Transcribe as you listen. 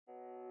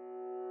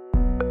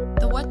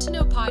What to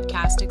Know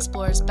podcast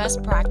explores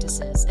best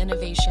practices,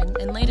 innovation,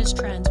 and latest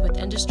trends with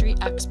industry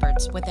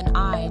experts with an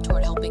eye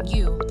toward helping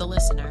you, the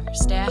listener,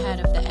 stay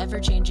ahead of the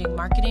ever-changing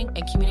marketing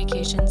and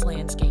communications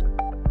landscape.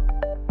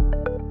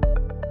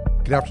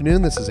 Good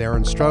afternoon. This is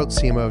Aaron Strout,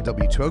 CMO of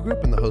W2O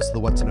Group and the host of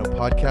the What to Know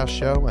podcast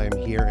show. I am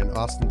here in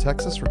Austin,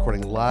 Texas,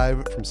 recording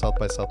live from South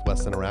by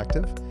Southwest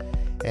Interactive.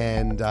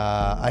 And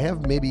I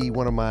have maybe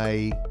one of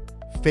my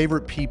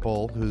favorite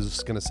people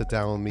who's going to sit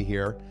down with me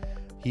here.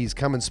 He's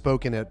come and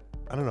spoken at,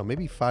 I don't know,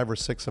 maybe 5 or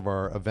 6 of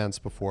our events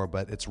before,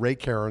 but it's Ray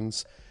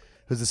Kerins,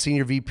 who's the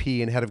Senior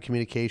VP and Head of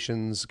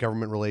Communications,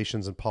 Government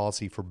Relations, and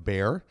Policy for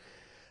Bayer.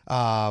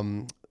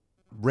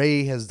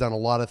 Ray has done a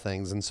lot of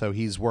things, and so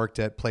he's worked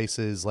at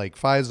places like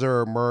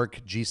Pfizer,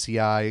 Merck,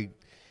 GCI,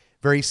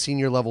 very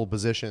senior level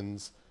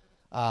positions.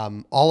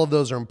 All of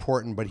those are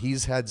important, but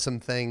he's had some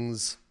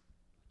things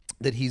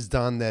that he's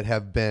done that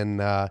have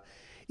been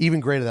even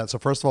greater than that. So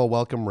first of all,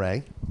 welcome,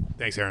 Ray.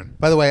 Thanks, Aaron.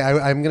 By the way,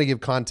 I'm going to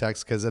give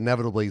context because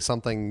inevitably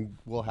something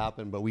will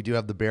happen, but we do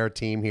have the Bayer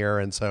team here,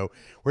 and so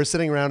we're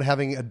sitting around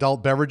having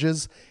adult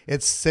beverages.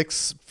 It's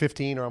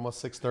 6:15 or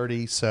almost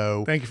 6:30,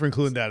 so thank you for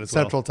including that as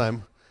Central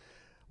Time.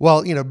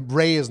 Well, you know,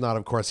 Ray is not,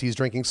 of course. He's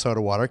drinking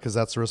soda water because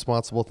that's the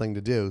responsible thing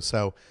to do.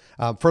 So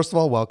first of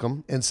all,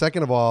 welcome. And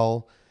second of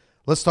all,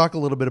 let's talk a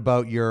little bit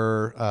about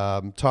your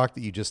talk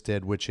that you just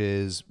did, which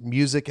is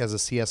music as a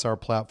CSR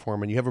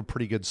platform. And you have a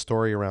pretty good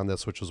story around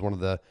this, which was one of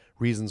the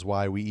reasons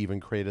why we even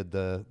created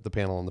the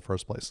panel in the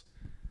first place.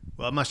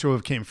 Well, I'm not sure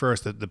what came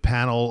first, the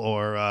panel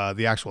or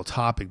the actual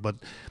topic, but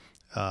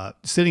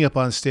sitting up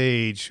on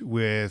stage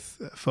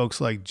with folks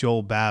like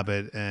Joel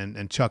Babbitt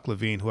and Chuck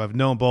Levine, who I've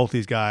known both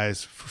these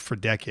guys for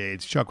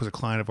decades. Chuck was a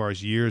client of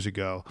ours years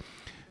ago.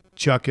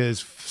 Chuck, as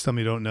some of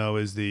you don't know,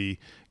 is the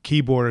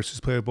keyboardist who's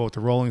played with both the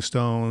Rolling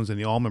Stones and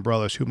the Allman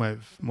Brothers, who are my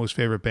most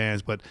favorite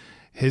bands, but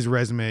his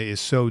resume is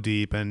so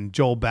deep. And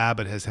Joel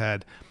Babbitt has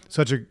had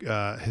such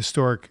a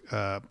historic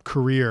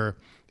career,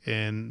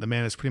 and the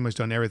man has pretty much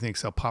done everything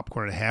except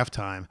popcorn at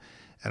halftime.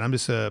 And I'm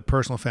just a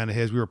personal fan of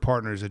his. We were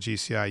partners at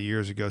GCI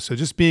years ago. So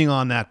just being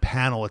on that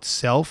panel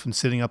itself and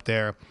sitting up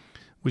there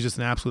was just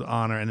an absolute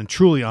honor and a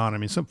truly honor. I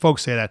mean, some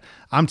folks say that.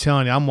 I'm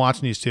telling you, I'm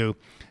watching these two,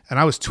 and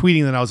I was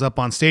tweeting that I was up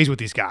on stage with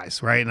these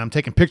guys, right? And I'm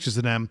taking pictures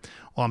of them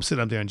while I'm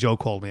sitting up there, and Joe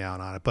called me out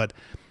on it. But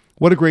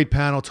what a great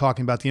panel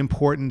talking about the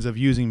importance of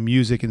using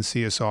music in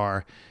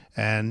CSR.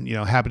 And, you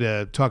know, happy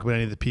to talk about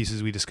any of the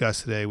pieces we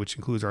discussed today, which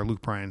includes our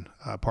Luke Bryan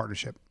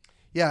partnership.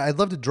 Yeah, I'd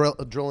love to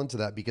drill into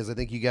that because I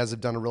think you guys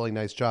have done a really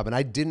nice job. And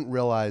I didn't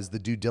realize the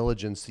due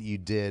diligence that you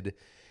did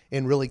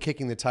in really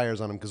kicking the tires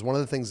on them, because one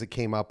of the things that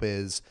came up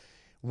is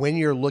when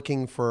you're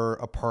looking for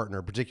a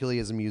partner, particularly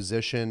as a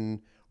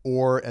musician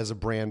or as a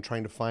brand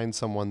trying to find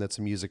someone that's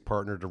a music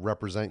partner to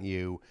represent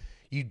you,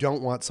 you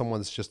don't want someone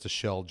that's just a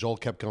shill. Joel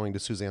kept going to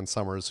Suzanne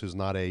Summers, who's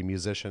not a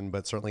musician,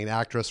 but certainly an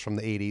actress from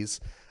the 80s.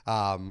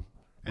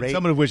 And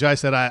some of which I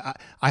said I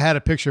had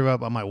a picture of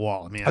up on my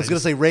wall. I was going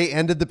to say, Ray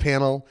ended the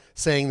panel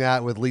saying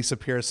that with Lisa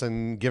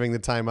Pearson giving the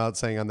timeout,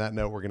 saying on that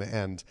note, we're going to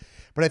end.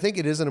 But I think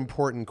it is an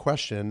important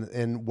question.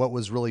 And what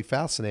was really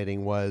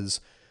fascinating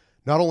was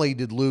not only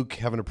did Luke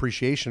have an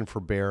appreciation for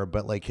Bayer,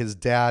 but like his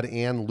dad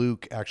and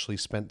Luke actually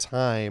spent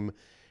time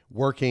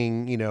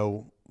working, you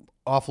know,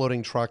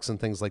 offloading trucks and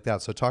things like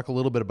that. So talk a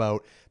little bit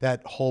about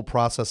that whole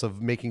process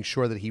of making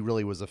sure that he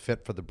really was a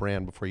fit for the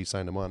brand before you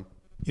signed him on.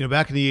 You know,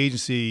 back in the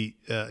agency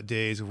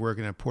days of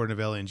working at Port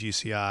Novelli and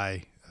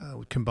GCI,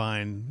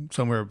 combined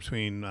somewhere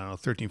between,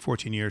 13,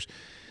 14 years,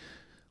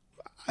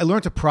 I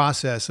learned a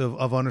process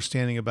of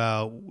understanding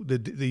about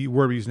the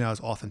word we use now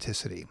is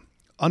authenticity.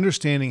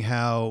 Understanding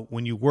how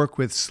when you work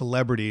with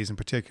celebrities in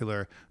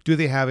particular, do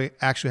they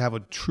actually have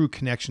a true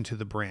connection to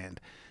the brand?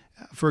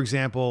 For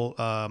example,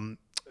 during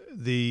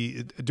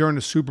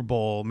the Super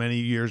Bowl many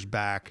years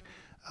back,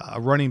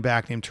 a running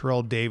back named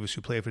Terrell Davis, who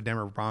played for the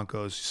Denver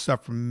Broncos,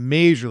 suffered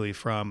majorly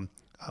from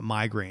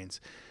migraines.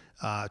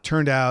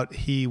 Turned out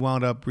he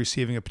wound up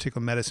receiving a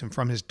particular medicine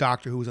from his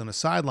doctor who was on the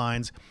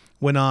sidelines,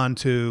 went on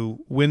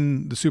to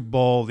win the Super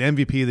Bowl, the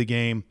MVP of the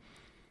game.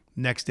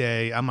 Next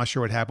day, I'm not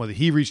sure what happened with it.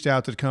 He reached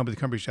out to the company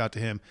reached out to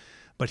him,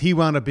 but he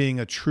wound up being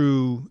a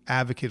true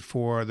advocate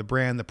for the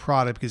brand, the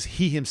product, because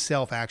he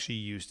himself actually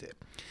used it.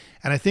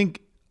 And I think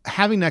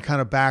having that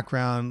kind of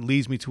background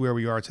leads me to where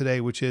we are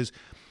today, which is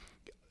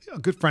a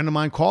good friend of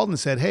mine called and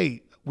said,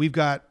 hey, we've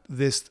got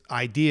this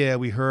idea.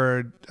 We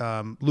heard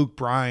Luke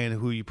Bryan,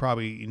 who you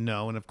probably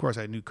know, and of course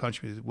I knew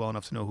country well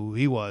enough to know who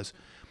he was.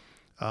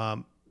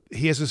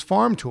 He has this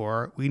farm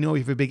tour. We know we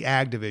have a big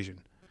ag division.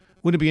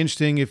 Wouldn't it be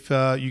interesting if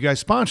you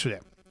guys sponsored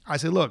it? I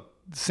said, look,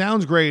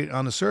 sounds great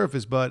on the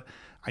surface, but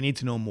I need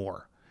to know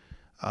more.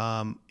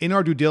 In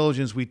our due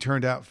diligence, we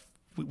found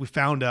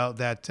out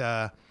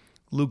that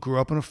Luke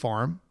grew up on a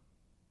farm.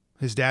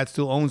 His dad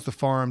still owns the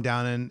farm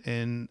down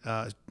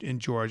in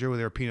Georgia where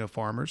they're peanut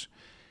farmers.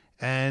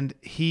 And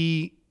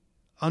he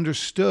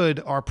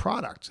understood our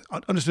product,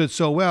 understood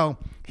so well,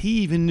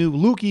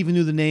 Luke even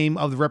knew the name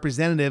of the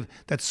representative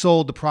that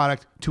sold the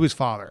product to his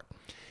father.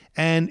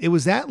 And it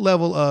was that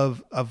level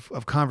of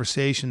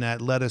conversation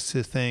that led us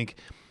to think,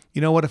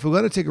 you know what, if we're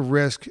going to take a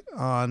risk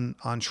on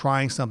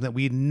trying something that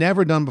we'd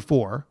never done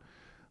before,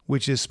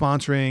 which is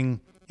sponsoring,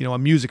 a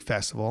music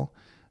festival,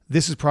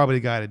 this is probably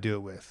the guy to do it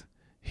with.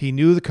 He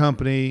knew the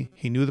company,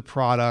 he knew the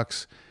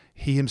products,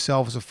 he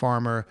himself was a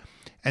farmer.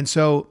 And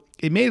so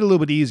it made it a little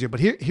bit easier. But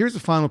here's the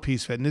final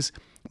piece of it. And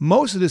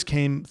most of this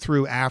came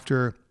through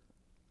after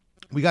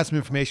we got some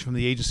information from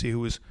the agency who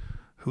was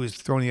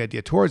throwing the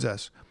idea towards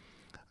us.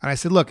 And I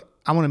said, look,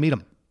 I want to meet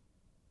him.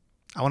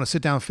 I want to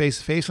sit down face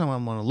to face with him. I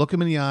want to look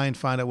him in the eye and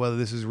find out whether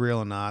this is real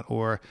or not,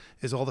 or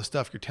is all the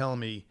stuff you're telling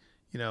me,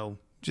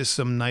 just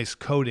some nice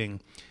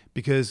coding,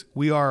 because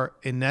we are,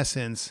 in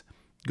essence,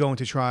 going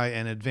to try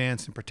and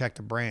advance and protect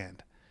a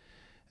brand.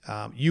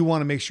 You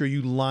want to make sure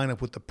you line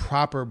up with the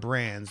proper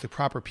brands, the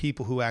proper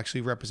people who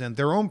actually represent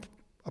their own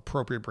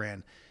appropriate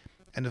brand.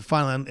 And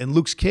finally, in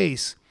Luke's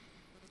case,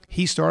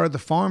 he started the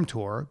farm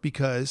tour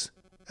because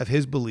of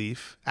his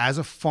belief as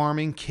a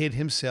farming kid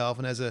himself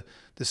and as the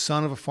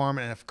son of a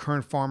farmer and a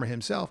current farmer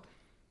himself.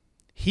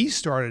 He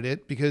started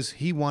it because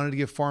he wanted to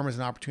give farmers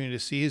an opportunity to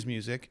see his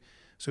music.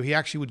 So he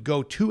actually would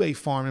go to a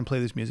farm and play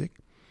this music.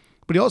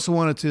 But he also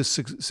wanted to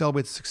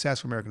celebrate the success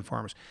of American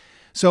farmers.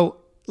 So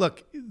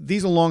look,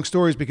 these are long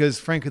stories because,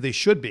 frankly, they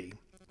should be.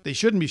 They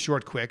shouldn't be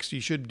short quicks.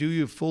 You should do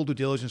your full due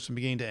diligence from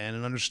beginning to end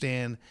and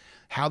understand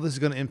how this is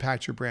going to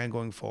impact your brand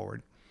going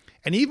forward.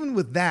 And even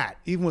with that,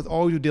 even with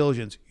all your due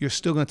diligence, you're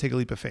still going to take a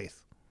leap of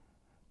faith.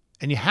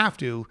 And you have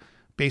to,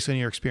 based on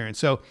your experience.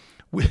 So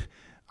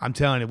I'm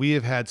telling you, we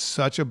have had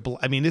such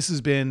this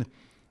has been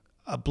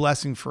a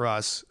blessing for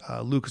us.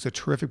 Luke is a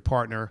terrific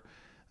partner.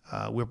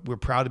 We're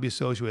proud to be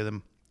associated with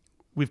him.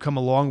 We've come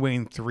a long way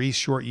in 3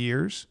 short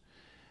years.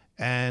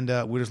 And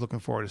we're just looking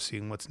forward to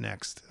seeing what's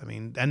next.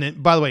 And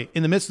then, by the way,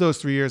 in the midst of those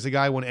 3 years, the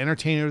guy won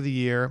Entertainer of the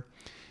Year.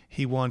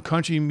 He won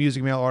Country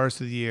Music Male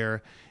Artist of the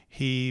Year.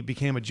 He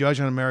became a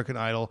judge on American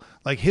Idol.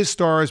 Like, his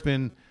star has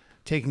been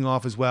taking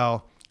off as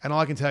well. And all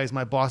I can tell you is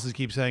my bosses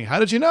keep saying, "How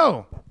did you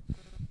know?"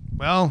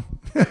 Well,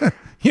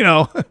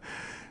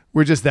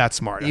 we're just that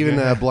smart. Even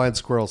a blind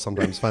squirrel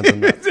sometimes finds a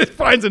nut. It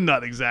finds a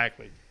nut,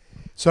 exactly.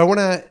 So I want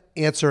to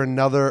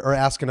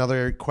ask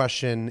another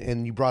question,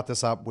 and you brought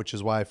this up, which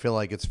is why I feel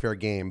like it's fair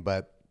game.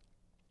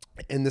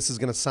 And this is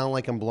going to sound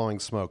like I'm blowing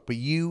smoke, but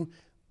you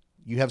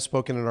have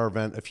spoken at our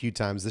event a few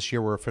times. This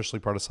year, we're officially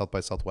part of South by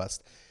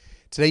Southwest.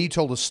 Today, you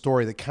told a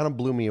story that kind of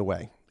blew me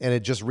away, and it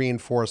just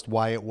reinforced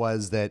why it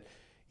was that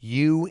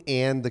you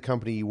and the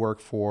company you work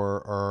for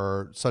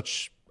are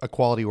such a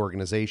quality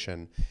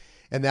organization.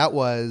 And that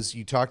was,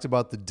 you talked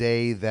about the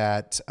day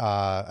that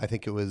I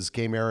think it was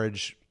gay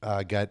marriage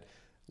got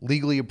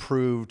legally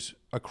approved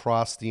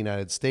across the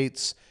United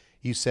States.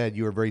 You said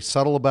you were very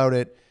subtle about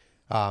it.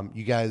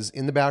 You guys,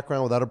 in the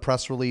background, without a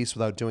press release,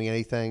 without doing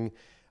anything,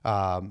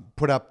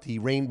 put up the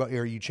rainbow,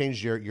 or you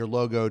changed your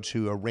logo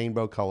to a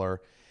rainbow color,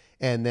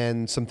 and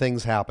then some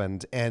things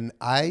happened. And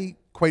I,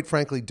 quite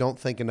frankly, don't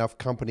think enough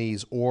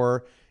companies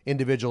or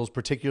individuals,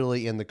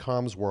 particularly in the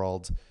comms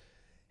world,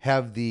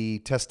 have the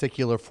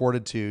testicular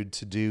fortitude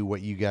to do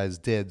what you guys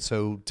did.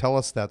 So tell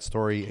us that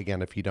story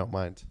again, if you don't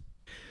mind.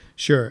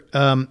 Sure.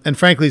 And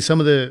frankly, some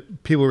of the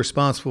people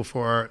responsible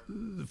for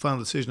the final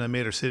decision I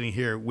made are sitting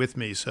here with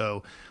me.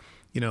 So,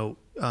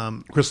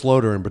 Chris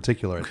Loader in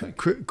particular, I think.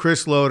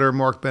 Chris Loader,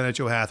 Mark Bennett,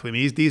 Joe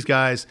Hathaway. These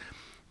guys,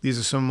 these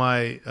are some of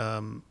my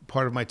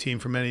part of my team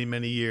for many,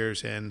 many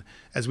years. And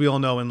as we all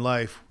know in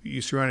life,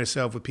 you surround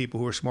yourself with people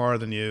who are smarter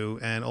than you,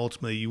 and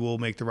ultimately you will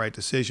make the right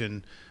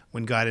decision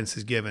when guidance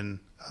is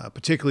given,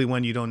 particularly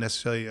when you don't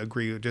necessarily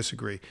agree or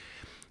disagree.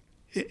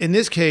 In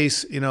this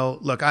case,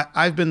 look,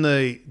 I've been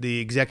the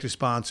executive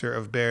sponsor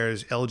of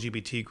Bear's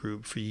LGBT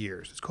group for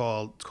years. It's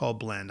called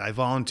Blend. I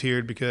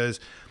volunteered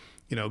because,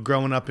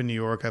 growing up in New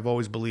York, I've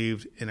always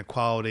believed in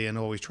equality and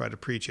always tried to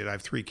preach it. I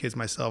have 3 kids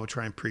myself. I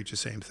try and preach the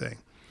same thing.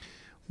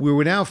 We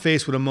were now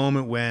faced with a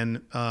moment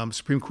when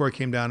Supreme Court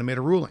came down and made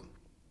a ruling.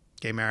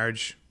 Gay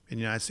marriage in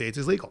the United States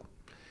is legal.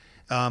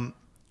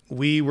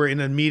 We were in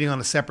a meeting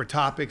on a separate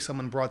topic.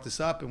 Someone brought this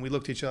up, and we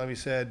looked at each other and we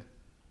said,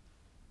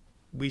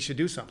 we should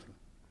do something.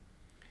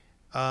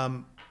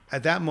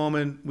 At that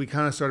moment, we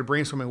kind of started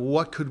brainstorming,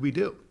 what could we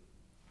do?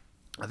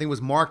 I think it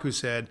was Mark who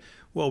said,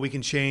 well, we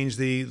can change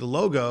the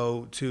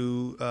logo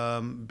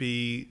to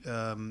be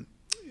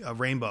a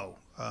rainbow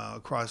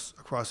across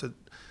it.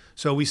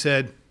 So we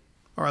said,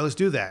 all right, let's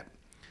do that.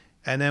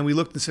 And then we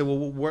looked and said, well,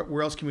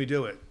 where else can we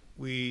do it?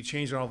 We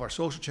changed it on all of our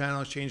social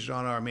channels, changed it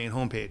on our main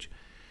homepage.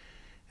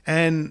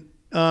 And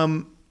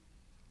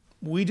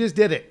we just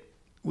did it.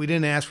 We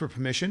didn't ask for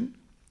permission.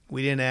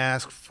 We didn't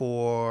ask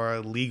for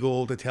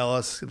legal to tell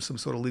us some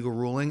sort of legal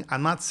ruling.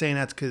 I'm not saying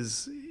that's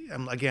because,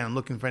 I'm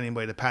looking for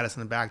anybody to pat us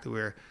on the back that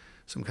we're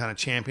some kind of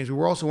champions. We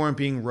also weren't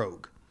being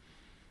rogue.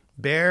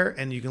 Bear,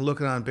 and you can look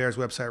it on Bear's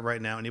website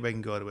right now. Anybody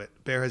can go to it.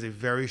 Bear has a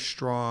very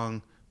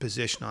strong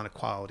position on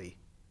equality,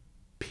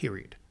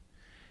 period.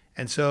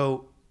 And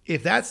so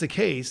if that's the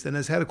case, then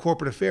as head of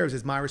corporate affairs,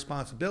 it's my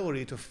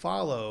responsibility to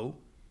follow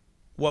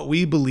what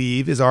we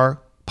believe is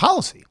our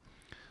policy.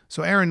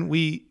 So Aaron,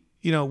 we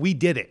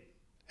did it.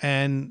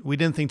 And we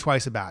didn't think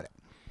twice about it.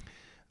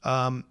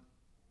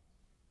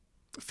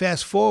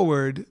 Fast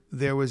forward,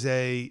 there was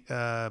a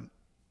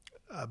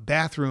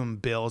bathroom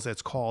bill, as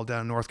it's called,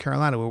 down in North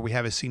Carolina, where we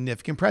have a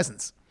significant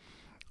presence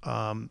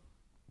of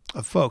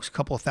folks, a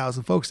couple of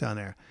thousand folks down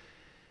there.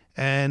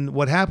 And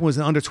what happened was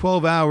in under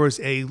 12 hours,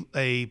 a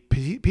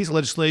piece of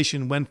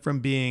legislation went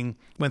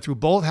through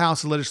both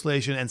houses of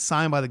legislation and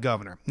signed by the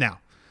governor. Now,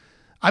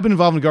 I've been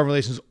involved in government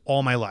relations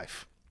all my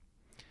life.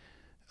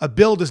 A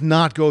bill does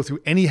not go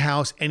through any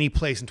house, any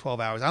place in 12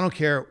 hours. I don't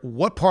care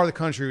what part of the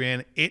country you're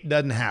in, it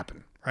doesn't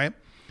happen, right?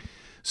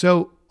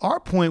 So our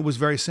point was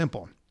very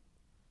simple.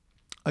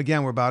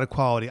 Again, we're about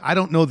equality. I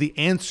don't know the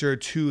answer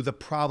to the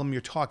problem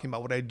you're talking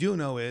about. What I do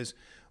know is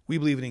we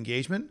believe in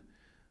engagement.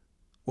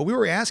 What we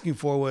were asking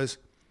for was,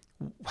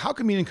 how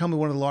can me come to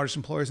one of the largest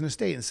employers in the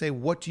state and say,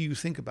 what do you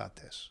think about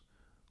this?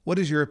 What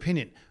is your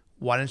opinion?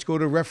 Why don't you go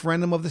to a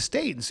referendum of the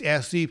state and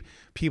ask the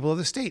people of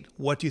the state,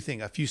 what do you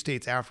think? A few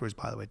states afterwards,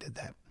 by the way, did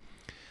that.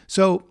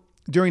 So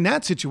during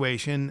that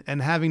situation,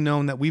 and having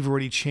known that we've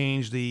already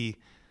changed the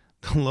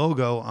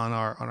logo on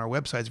our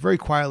websites, very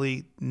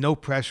quietly, no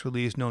press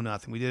release, no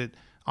nothing. We did it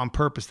on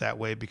purpose that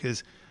way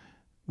because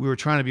we were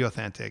trying to be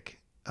authentic.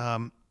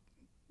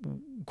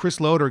 Chris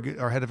Loder,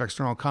 our head of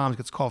external comms,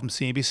 gets a call from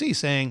CNBC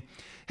saying,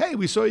 "Hey,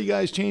 we saw you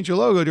guys change your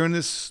logo during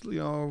this,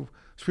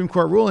 Supreme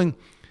Court ruling.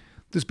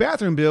 This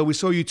bathroom bill, we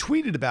saw you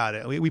tweeted about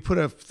it. We put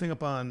a thing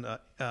up on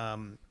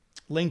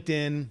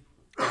LinkedIn,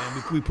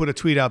 and we put a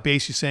tweet out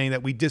basically saying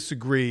that we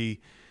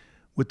disagree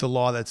with the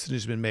law that's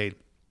just been made.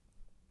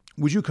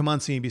 Would you come on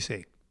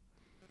CNBC?"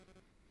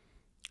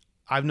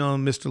 I've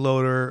known Mr.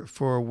 Loder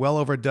for well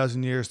over a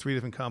dozen years, 3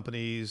 different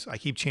companies. I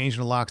keep changing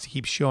the locks. He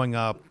keeps showing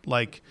up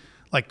like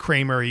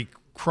Kramer. He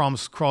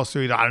crawls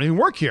through. I don't even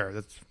work here.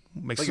 That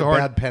makes like it so a hard.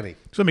 bad penny.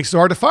 So it makes it so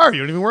hard to fire you.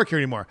 You don't even work here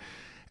anymore.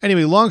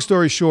 Anyway, long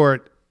story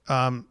short,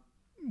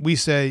 we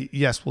say,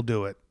 yes, we'll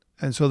do it.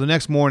 And so the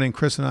next morning,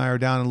 Chris and I are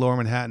down in Lower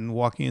Manhattan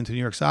walking into the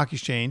New York Stock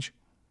Exchange,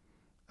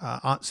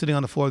 sitting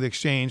on the floor of the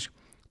exchange,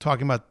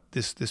 talking about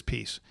this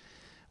piece.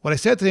 What I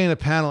said today in the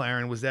panel,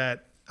 Aaron, was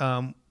that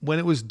when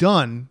it was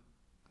done,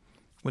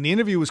 when the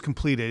interview was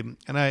completed,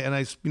 and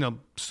I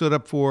stood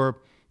up for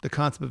the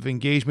concept of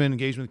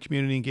engagement with the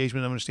community,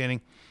 engagement and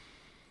understanding,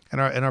 and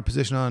our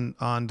position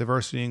on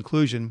diversity and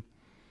inclusion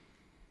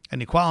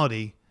and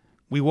equality,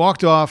 we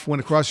walked off, went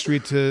across the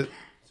street to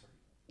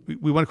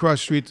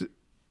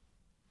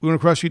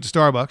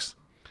Starbucks,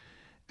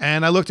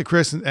 and I looked at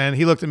Chris and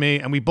he looked at me,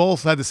 and we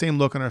both had the same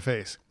look on our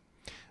face.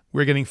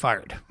 We're getting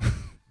fired.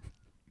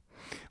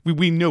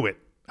 We knew it.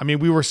 I mean,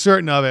 we were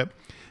certain of it,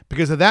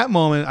 because at that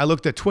moment I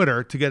looked at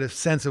Twitter to get a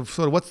sense of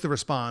sort of what's the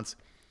response,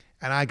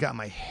 and I got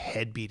my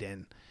head beat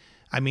in.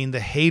 I mean, the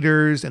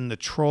haters and the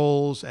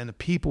trolls and the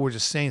people were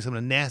just saying some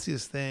of the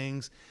nastiest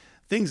things.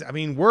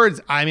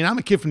 Words. I mean, I'm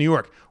a kid from New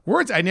York.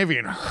 Words I never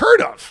even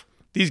heard of.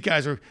 These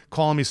guys are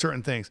calling me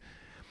certain things.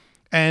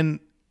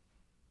 And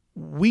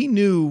we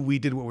knew we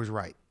did what was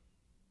right.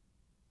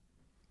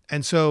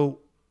 And so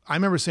I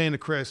remember saying to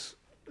Chris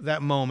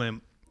that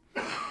moment,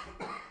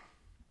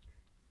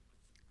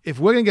 if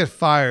we're going to get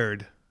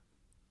fired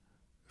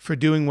for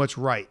doing what's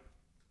right,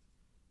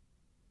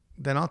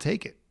 then I'll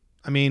take it.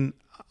 I mean,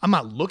 I'm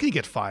not looking to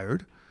get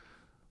fired.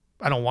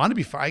 I don't want to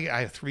be fired.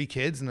 I have 3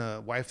 kids and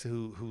a wife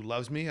who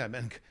loves me.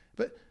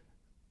 But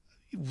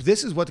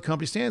this is what the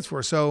company stands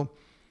for. So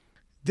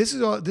this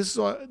is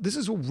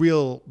what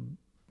real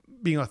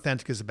being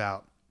authentic is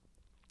about.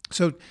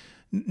 So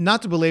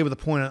not to belabor the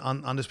point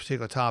on this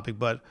particular topic,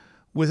 but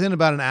within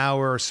about an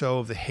hour or so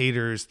of the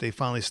haters, they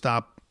finally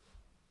stopped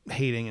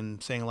hating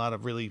and saying a lot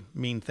of really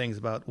mean things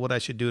about what I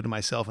should do to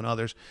myself and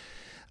others.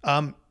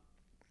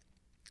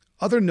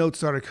 Other notes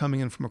started coming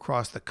in from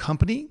across the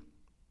company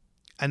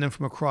and then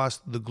from across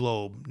the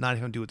globe, not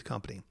even to do with the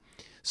company.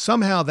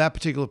 Somehow that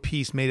particular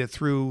piece made it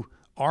through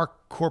our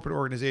corporate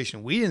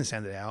organization. We didn't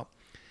send it out.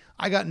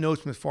 I got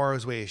notes from as far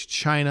away as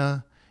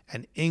China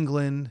and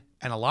England,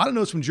 and a lot of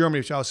notes from Germany,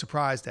 which I was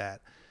surprised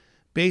at,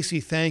 basically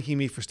thanking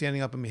me for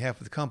standing up on behalf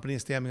of the company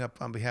and standing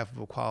up on behalf of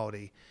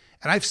equality.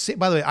 And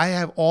by the way, I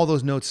have all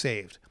those notes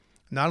saved,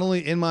 not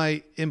only in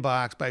my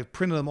inbox, but I've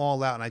printed them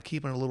all out and I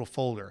keep them in a little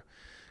folder.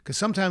 Because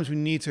sometimes we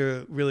need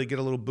to really get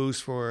a little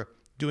boost for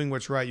doing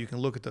what's right. You can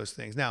look at those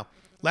things. Now,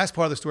 last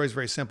part of the story is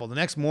very simple. The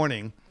next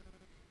morning,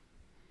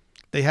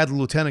 they had the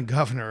lieutenant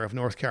governor of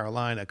North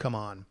Carolina come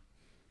on.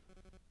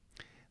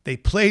 They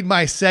played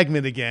my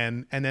segment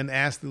again and then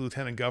asked the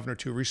lieutenant governor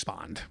to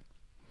respond.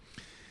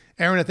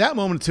 Aaron, at that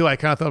moment too, I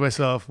kind of thought to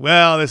myself,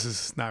 well, this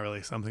is not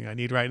really something I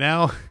need right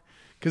now.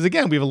 Because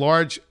again, we have a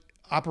large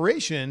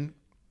operation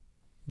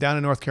down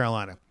in North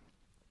Carolina.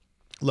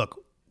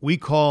 Look, we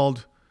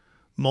called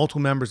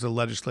multiple members of the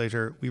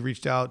legislature. We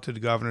reached out to the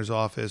governor's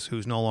office,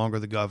 who's no longer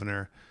the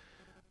governor.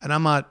 And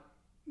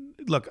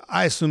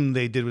I assume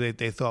they did what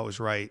they thought was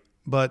right.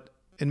 But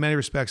in many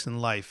respects in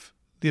life,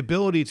 the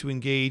ability to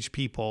engage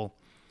people,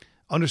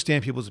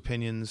 understand people's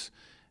opinions,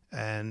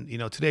 and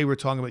today we're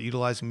talking about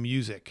utilizing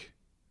music,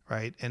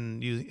 right,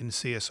 and in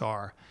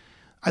CSR.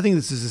 I think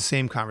this is the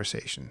same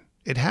conversation.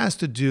 It has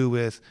to do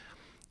with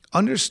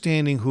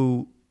understanding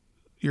who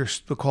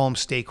we'll call them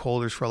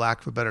stakeholders for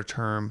lack of a better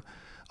term,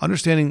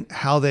 understanding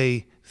how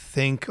they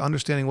think,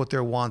 understanding what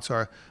their wants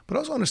are, but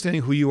also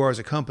understanding who you are as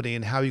a company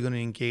and how you're going to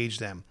engage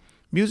them.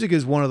 Music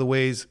is one of the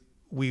ways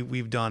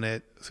we've done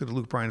it through the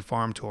Luke Bryan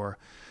Farm Tour,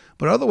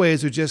 but other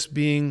ways are just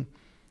trying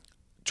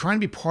to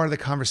be part of the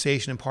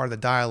conversation and part of the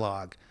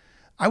dialogue.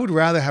 I would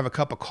rather have a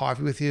cup of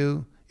coffee with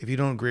you if you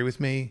don't agree with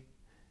me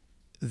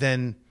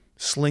than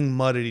sling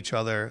mud at each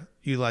other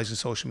utilizing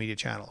social media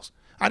channels.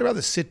 I'd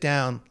rather sit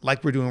down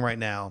like we're doing right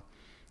now,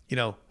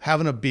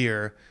 having a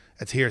beer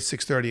that's here at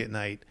 6:30 at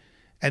night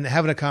and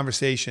having a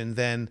conversation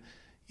than,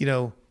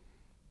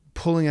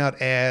 pulling out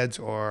ads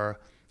or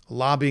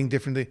lobbying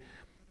differently.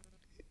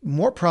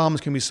 More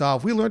problems can be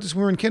solved. We learned this when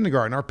we were in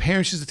kindergarten. Our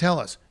parents used to tell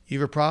us, you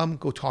have a problem,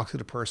 go talk to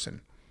the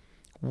person.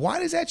 Why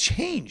does that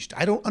change?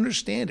 I don't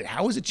understand it.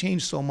 How has it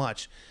changed so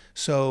much?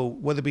 So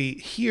whether it be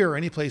here or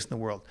any place in the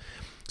world.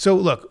 So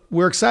look,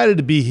 we're excited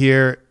to be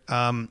here.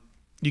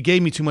 You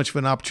gave me too much of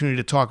an opportunity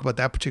to talk about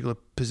that particular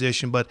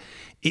position, but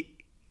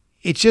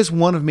it's just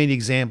one of many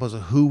examples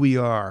of who we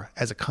are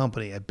as a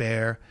company at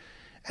Bayer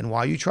and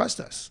why you trust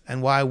us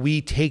and why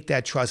we take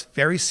that trust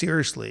very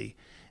seriously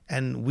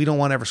and we don't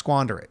want to ever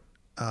squander it.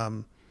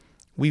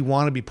 We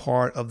want to be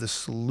part of the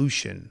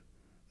solution,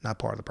 not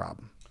part of the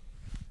problem.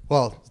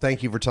 Well,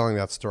 thank you for telling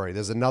that story.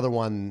 There's another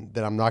one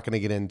that I'm not going to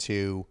get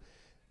into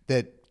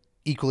that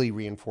equally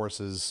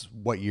reinforces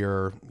what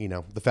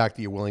the fact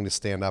that you're willing to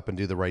stand up and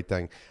do the right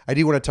thing. I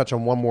do want to touch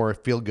on one more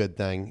feel-good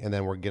thing, and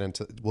then we'll get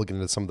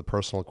into some of the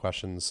personal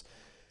questions.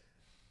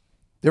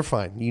 They're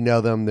fine. You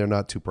know them. They're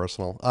not too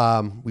personal.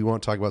 We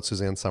won't talk about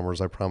Suzanne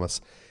Summers, I promise.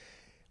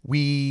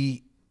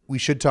 We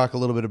should talk a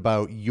little bit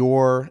about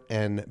your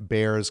and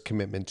Bayer's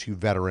commitment to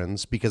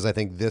veterans, because I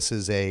think this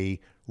is a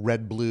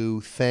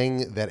red-blue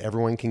thing that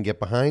everyone can get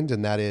behind,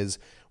 and that is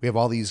we have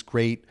all these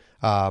great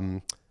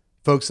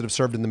folks that have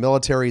served in the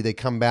military. They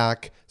come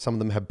back. Some of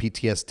them have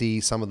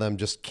PTSD. Some of them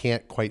just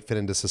can't quite fit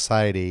into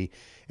society.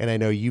 And I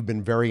know you've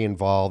been very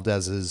involved,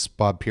 as is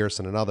Bob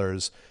Pearson and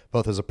others,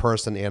 both as a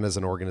person and as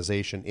an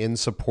organization, in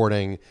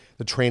supporting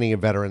the training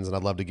of veterans. And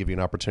I'd love to give you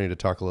an opportunity to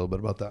talk a little bit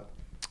about that.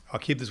 I'll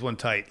keep this one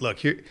tight. Look,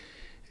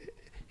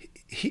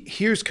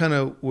 here's kind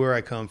of where I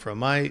come from.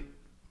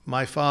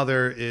 My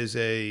father is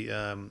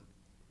a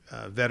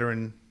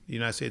veteran,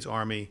 United States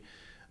Army.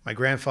 My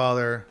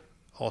grandfather,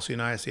 also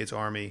United States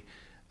Army.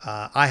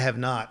 I have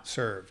not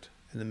served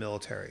in the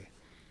military.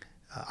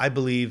 I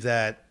believe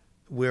that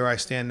where I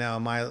stand now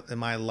in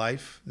my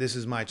life, this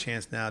is my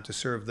chance now to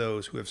serve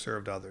those who have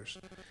served others.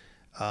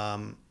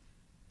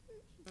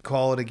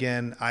 Call it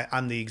again.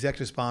 I'm the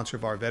executive sponsor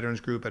of our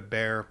veterans group at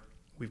Bayer.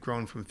 We've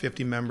grown from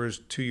 50 members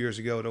 2 years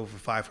ago to over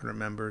 500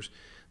 members.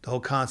 The whole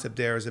concept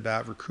there is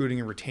about recruiting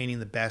and retaining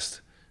the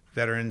best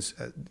veterans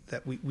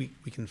that we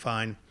can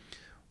find.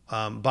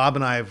 Bob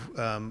and I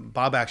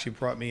Bob actually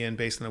brought me in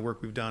based on the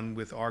work we've done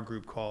with our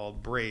group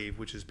called BRAVE,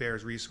 which is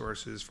Bayer's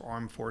Resources for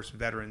Armed Force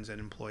Veterans and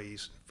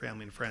Employees,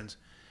 Family and Friends.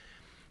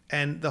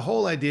 And the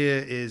whole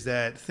idea is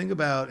that, think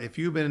about if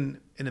you've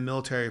been in the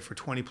military for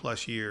 20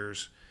 plus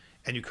years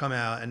and you come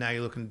out and now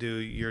you're looking to do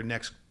your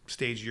next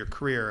stage of your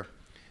career,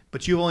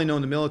 but you've only known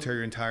the military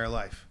your entire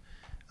life.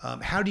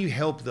 How do you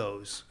help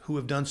those who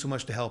have done so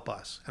much to help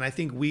us? And I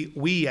think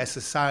we as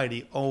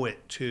society owe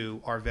it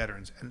to our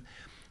veterans. And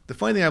the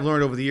funny thing I've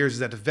learned over the years is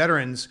that the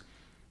veterans,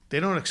 they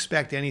don't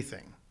expect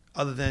anything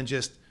other than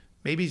just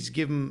maybe just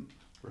give them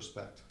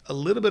respect, a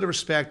little bit of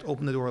respect,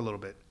 open the door a little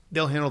bit.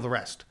 They'll handle the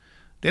rest.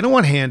 They don't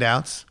want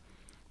handouts.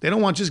 They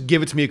don't want just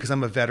give it to me because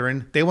I'm a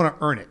veteran. They want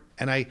to earn it.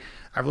 And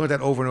I've learned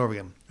that over and over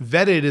again.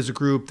 Vetted is a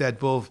group that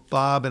both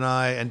Bob and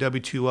I and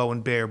W2O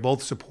and Bayer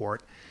both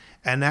support.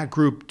 And that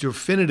group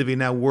definitively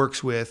now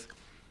works with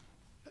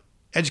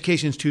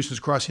education institutions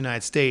across the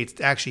United States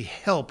to actually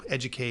help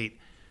educate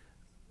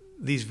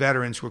these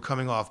veterans who are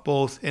coming off,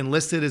 both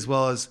enlisted as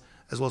well as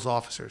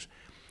officers.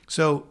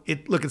 So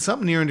it's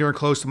something near and dear and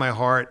close to my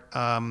heart.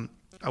 I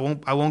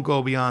won't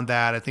go beyond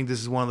that. I think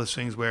this is one of those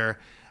things where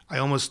I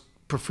almost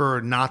prefer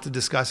not to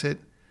discuss it.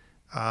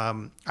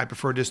 I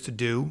prefer just to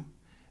do.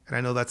 And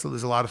I know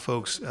there's a lot of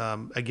folks,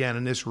 again,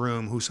 in this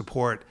room who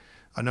support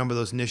a number of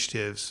those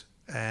initiatives.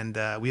 And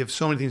we have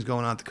so many things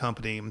going on at the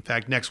company. In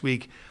fact, next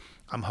week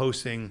I'm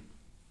hosting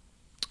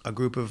a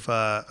group of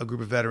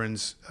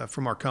veterans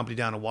from our company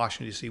down in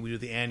Washington, D.C. We do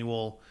the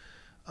annual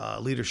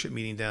leadership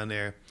meeting down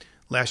there.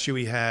 Last year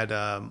we had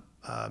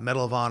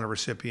Medal of Honor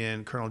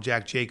recipient Colonel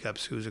Jack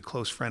Jacobs, who's a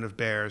close friend of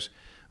Bayer's,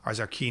 as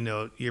our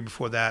keynote. Year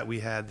before that, we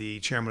had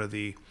the chairman of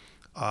the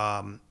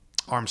Armed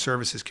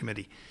Services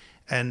Committee.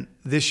 And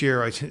this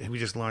year, we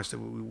just launched that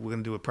we're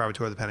going to do a private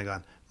tour of the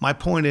Pentagon. My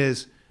point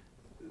is,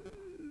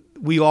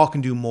 we all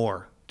can do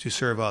more to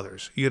serve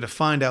others. You got to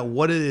find out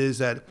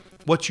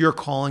what's your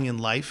calling in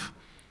life.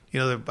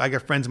 I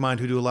got friends of mine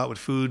who do a lot with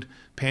food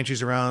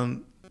pantries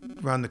around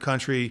the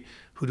country,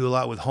 who do a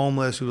lot with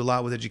homeless, who do a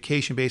lot with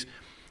education based.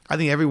 I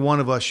think every one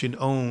of us should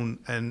own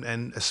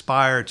and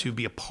aspire to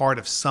be a part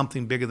of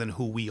something bigger than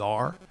who we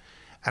are.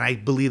 And I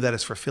believe that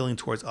is fulfilling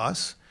towards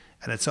us.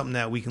 And it's something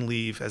that we can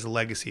leave as a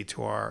legacy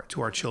to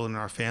our children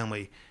and our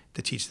family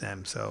to teach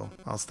them. So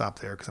I'll stop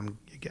there because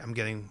I'm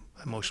getting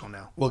emotional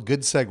now. Well,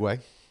 good segue,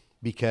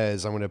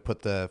 because I'm going to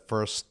put the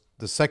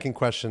second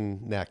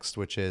question next,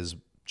 which is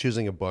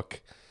choosing a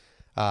book.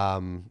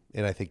 And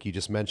I think you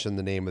just mentioned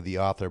the name of the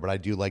author, but I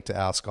do like to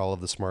ask all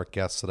of the smart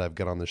guests that I've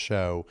got on the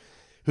show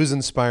who's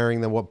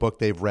inspiring them, what book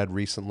they've read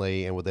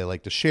recently, and would they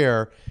like to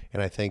share.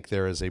 And I think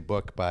there is a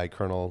book by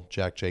Colonel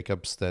Jack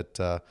Jacobs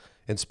that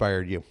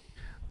inspired you.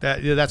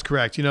 That's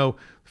correct.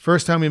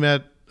 First time we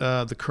met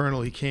the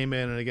Colonel, he came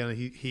in, and again,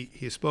 he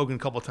has spoken a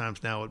couple of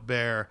times now at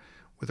Bear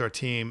with our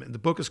team. The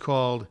book is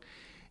called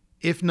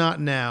If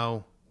Not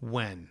Now,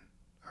 When?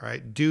 All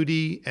right,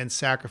 Duty and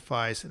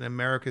Sacrifice in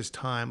America's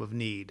Time of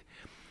Need.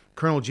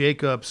 Colonel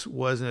Jacobs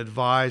was an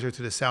advisor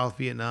to the South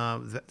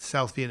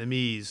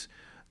Vietnamese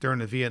during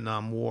the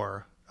Vietnam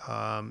War,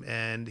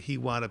 and he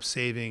wound up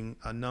saving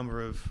a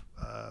number of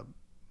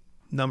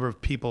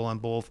people on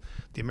both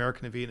the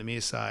American and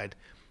Vietnamese side,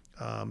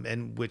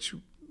 and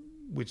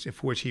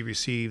for which he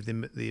received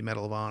the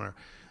Medal of Honor.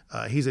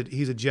 He's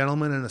a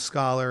gentleman and a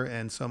scholar,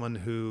 and someone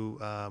who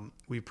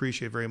we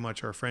appreciate very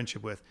much our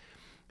friendship with.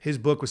 His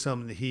book was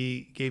something that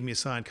he gave me a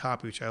signed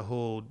copy, which I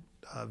hold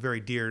very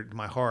dear to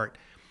my heart.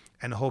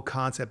 And the whole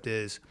concept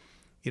is,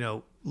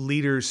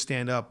 leaders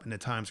stand up in the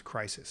times of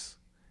crisis.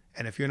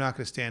 And if you're not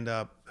going to stand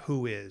up,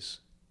 who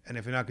is? And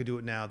if you're not going to do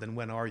it now, then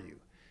when are you?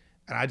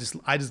 And I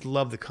just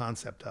love the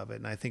concept of it.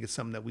 And I think it's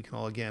something that we can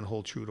all, again,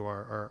 hold true to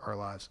our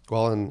lives.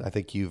 Well, and I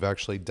think you've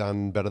actually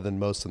done better than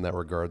most in that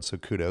regard. So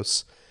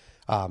kudos.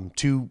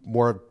 Two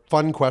more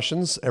fun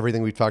questions.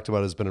 Everything we've talked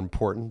about has been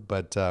important,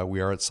 but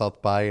we are at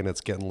South by and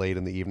it's getting late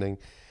in the evening.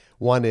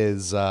 One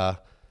is,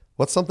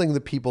 what's something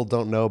that people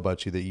don't know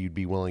about you that you'd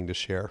be willing to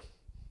share?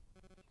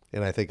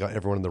 And I think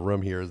everyone in the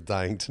room here is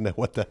dying to know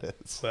what that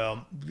is.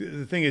 Well,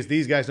 the thing is,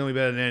 these guys know me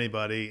better than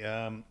anybody.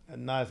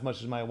 Not as much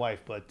as my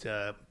wife, but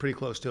pretty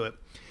close to it.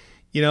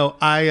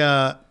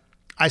 I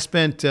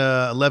spent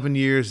 11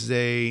 years as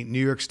a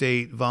New York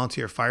State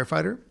volunteer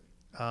firefighter.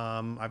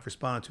 I've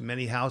responded to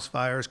many house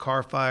fires,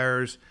 car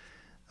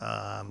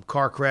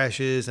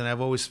crashes, and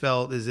I've always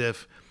felt as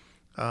if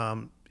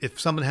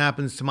something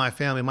happens to my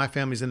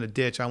family's in a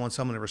ditch, I want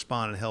someone to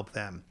respond and help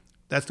them.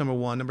 That's number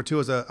one. Number two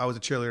is I was a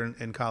cheerleader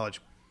in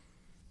college.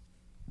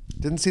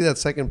 Didn't see that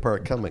second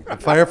part coming. The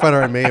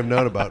firefighter I may have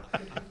known about.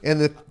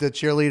 And the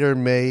cheerleader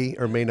may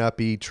or may not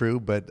be true,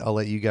 but I'll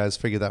let you guys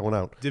figure that one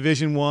out.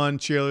 Division I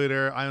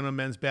cheerleader, Iona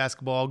men's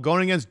basketball.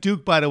 Going against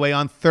Duke, by the way,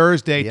 on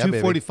Thursday,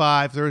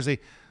 2:45 Thursday.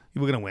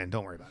 We're going to win.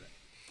 Don't worry about it.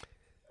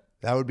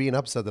 That would be an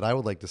upset that I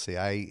would like to see.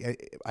 I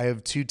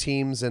have two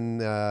teams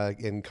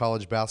in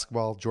college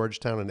basketball,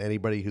 Georgetown and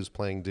anybody who's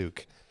playing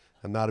Duke.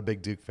 I'm not a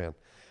big Duke fan.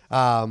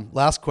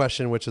 Last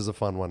question, which is a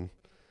fun one.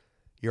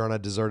 You're on a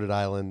deserted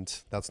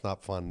island. That's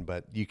not fun,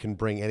 but you can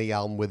bring any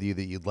album with you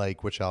that you'd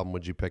like. Which album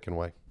would you pick and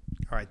why?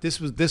 All right,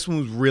 this one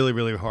was really,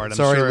 really hard.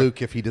 Sorry,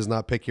 Luke, if he does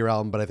not pick your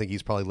album, but I think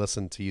he's probably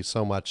listened to you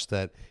so much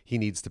that he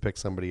needs to pick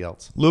somebody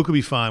else. Luke will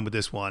be fine with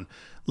this one.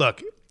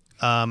 Look,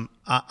 I'm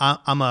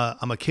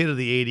a kid of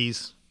the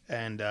 80s,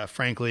 and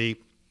frankly,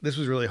 this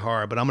was really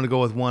hard, but I'm going to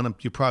go with one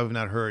you probably have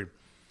not heard.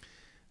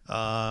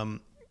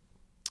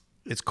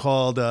 It's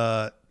called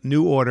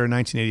New Order,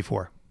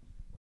 1984.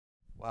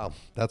 Wow,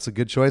 that's a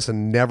good choice,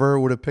 and never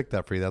would have picked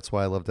that for you. That's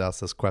why I love to ask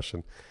this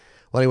question.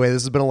 Well, anyway,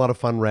 this has been a lot of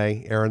fun,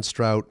 Ray. Aaron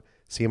Strout,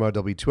 CMO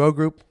W2O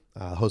Group,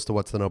 host of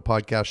What's the Know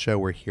podcast show.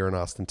 We're here in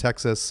Austin,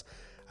 Texas.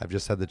 I've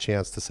just had the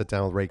chance to sit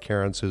down with Ray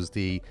Kerins, who's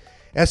the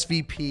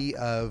SVP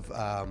of,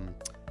 I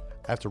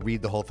have to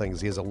read the whole thing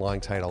because he has a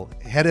long title,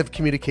 Head of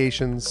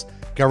Communications,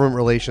 Government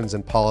Relations,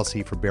 and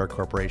Policy for Bear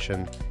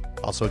Corporation.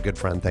 Also a good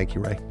friend. Thank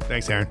you, Ray.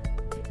 Thanks, Aaron.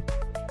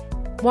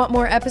 Want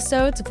more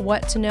episodes of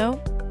What to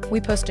Know? We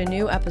post a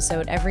new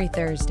episode every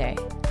Thursday.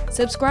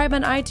 Subscribe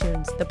on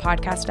iTunes, the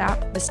podcast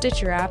app, the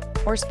Stitcher app,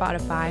 or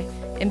Spotify,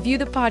 and view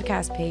the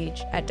podcast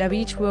page at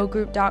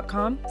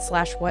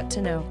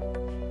w2ogroup.com/whattoknow.